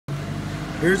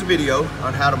Here's a video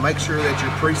on how to make sure that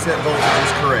your preset voltage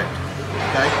is correct.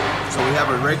 Okay, so we have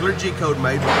a regular G-code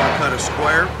made. We're going to cut a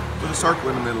square with a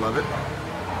circle in the middle of it.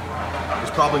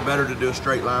 It's probably better to do a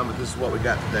straight line, but this is what we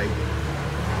got today.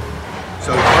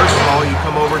 So first of all, you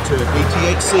come over to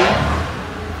DTHC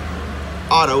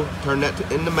Auto, turn that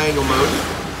into manual mode.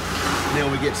 And then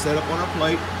we get set up on our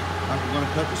plate, like we're going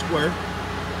to cut the square.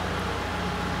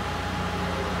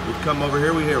 We come over here,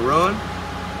 we hit run,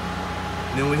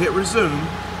 and then we hit resume.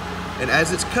 And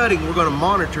as it's cutting, we're going to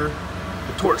monitor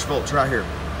the torch volts right here.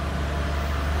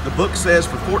 The book says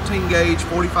for 14 gauge,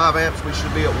 45 amps, we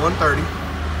should be at 130.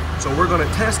 So we're going to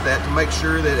test that to make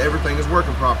sure that everything is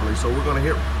working properly. So we're going to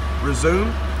hit resume.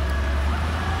 It's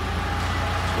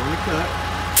going to cut.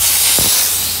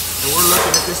 And we're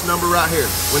looking at this number right here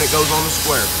when it goes on the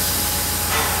square.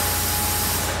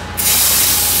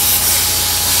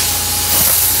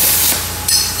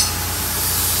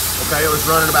 Okay, it was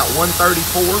running about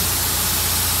 134.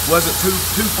 Wasn't too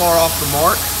far off the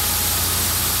mark.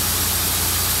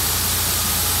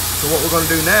 So what we're going to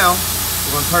do now,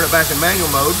 we're going to turn it back in manual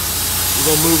mode.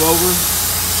 We're going to move over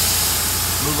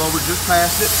just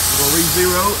past it. We're going to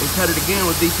re-zero and cut it again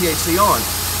with DTHC on.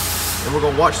 And we're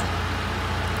going to watch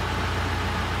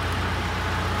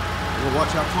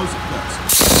how close it cuts.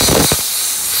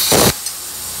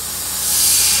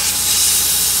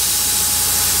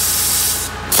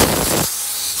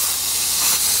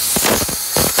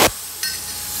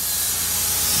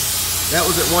 That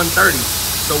was at 130,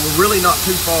 so we're really not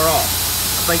too far off.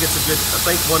 I think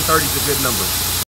 130 is a good number.